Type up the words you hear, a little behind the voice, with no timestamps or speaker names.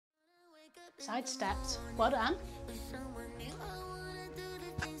Side steps. Well done.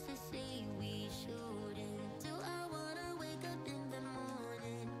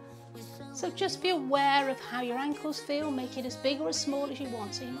 So just be aware of how your ankles feel. Make it as big or as small as you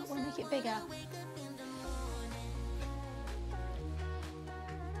want. So you might want to make it bigger.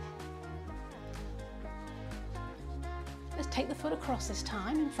 Let's take the foot across this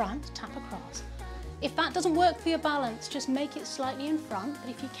time, in front, tap across. If that doesn't work for your balance, just make it slightly in front,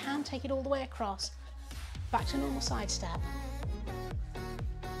 but if you can, take it all the way across. Back to normal side step.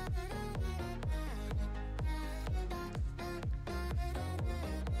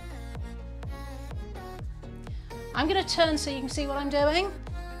 I'm going to turn so you can see what I'm doing.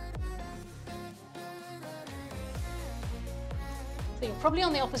 So you're probably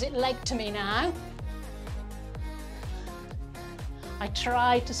on the opposite leg to me now. I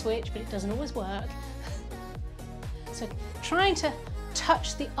tried to switch, but it doesn't always work. So trying to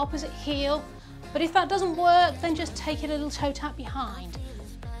touch the opposite heel, but if that doesn't work, then just take it a little toe tap behind.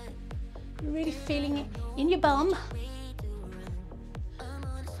 You're really feeling it in your bum.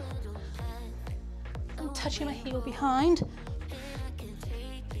 I'm touching my heel behind.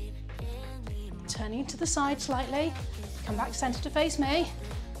 Turning to the side slightly. Come back center to face me.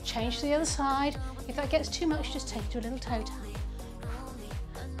 Change to the other side. If that gets too much, just take it to a little toe tap.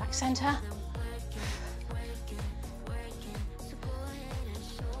 Back center.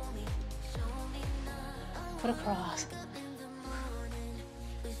 Foot across.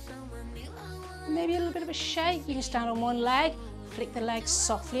 Maybe a little bit of a shake. You can stand on one leg, flick the leg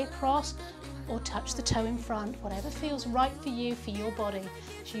softly across, or touch the toe in front. Whatever feels right for you, for your body.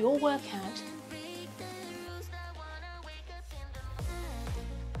 It's your workout.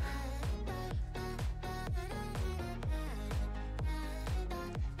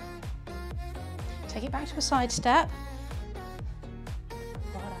 Take it back to a side step.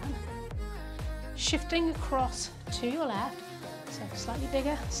 Well done. Shifting across to your left, so slightly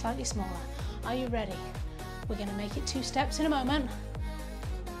bigger, slightly smaller. Are you ready? We're going to make it 2 steps in a moment.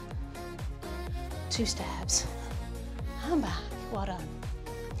 2 steps. And back. Well done.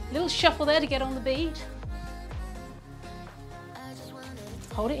 Little shuffle there to get on the beat.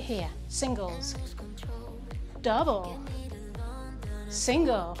 Hold it here. Singles. Double.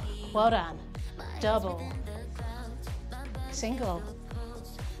 Single. Well done. Double. Single.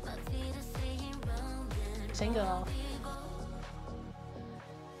 Single.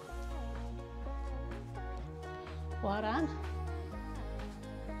 Well done.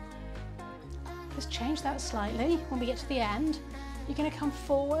 Let's change that slightly. When we get to the end, you're going to come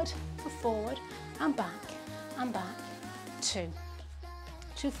forward for forward and back, 2.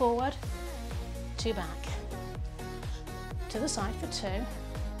 2 forward, 2 back. To the side for 2.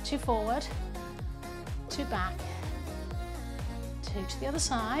 2 forward, 2 back. 2 to the other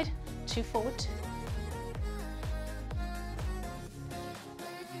side, 2 forward, 2.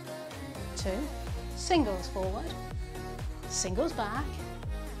 2. Singles forward, singles back,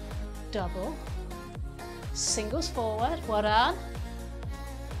 double, singles forward. Well done.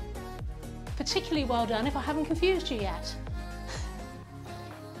 Particularly well done if I haven't confused you yet.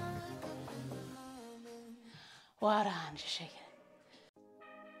 Well done, just shake it.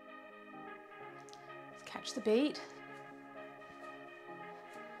 Let's catch the beat.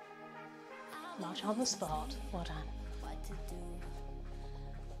 March on the spot. Well done.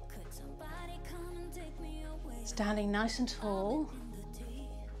 Standing nice and tall.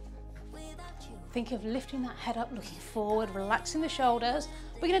 Think of lifting that head up, looking forward, relaxing the shoulders.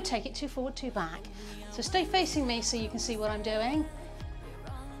 We're going to take it 2 forward, 2 back. So stay facing me so you can see what I'm doing.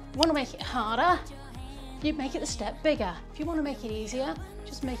 If you want to make it harder, you make it a step bigger. If you want to make it easier,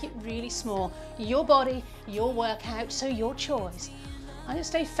 just make it really small. Your body, your workout, so your choice. I'm going to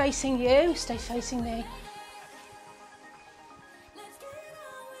stay facing you, stay facing me.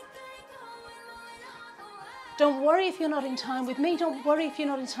 Don't worry if you're not in time with me. Don't worry if you're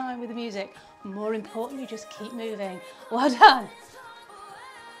not in time with the music. More importantly, just keep moving. Well done.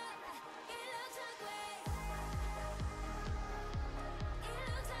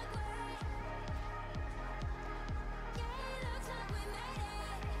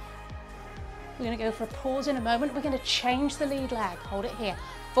 We're going to go for a pause in a moment. We're going to change the lead leg. Hold it here.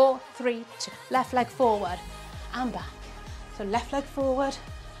 4, 3, 2. Left leg forward and back. So left leg forward.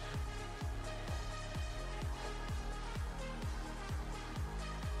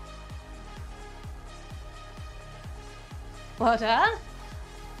 Well done.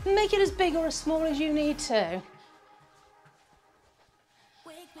 Make it as big or as small as you need to.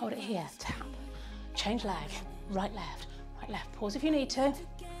 Hold it here, tap. Change leg, right, left. Pause if you need to.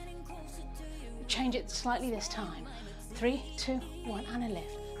 Change it slightly this time. 3, 2, 1, and a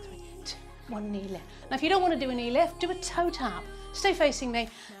lift. 3, 2, one knee lift. Now if you don't want to do a knee lift, do a toe tap. Stay facing me.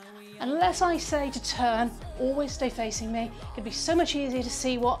 Unless I say to turn, always stay facing me. It'd be so much easier to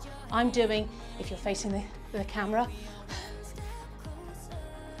see what I'm doing if you're facing the camera.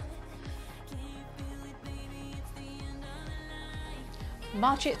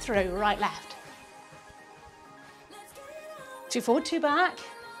 March it through, right, left. 2 forward, 2 back.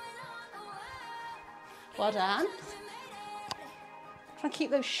 Well done. Try and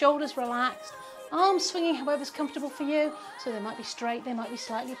keep those shoulders relaxed. Arms swinging however's comfortable for you. So they might be straight, they might be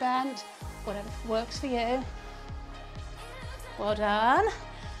slightly bent. Whatever works for you. Well done.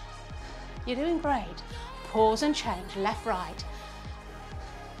 You're doing great. Pause and change, left, right.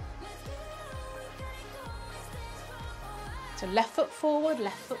 So left foot forward,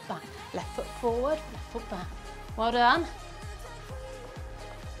 left foot back. Left foot forward, left foot back. Well done.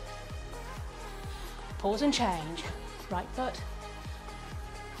 Pause and change. Right foot.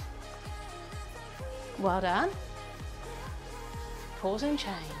 Well done. Pause and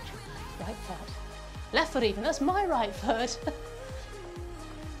change. Right foot. Left foot even, that's my right foot.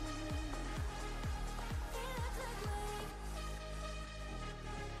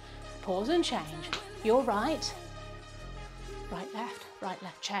 Pause and change. Your right. Right,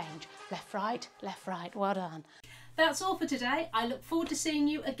 left, change. Left, right. Well done. That's all for today. I look forward to seeing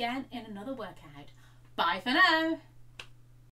you again in another workout. Bye for now.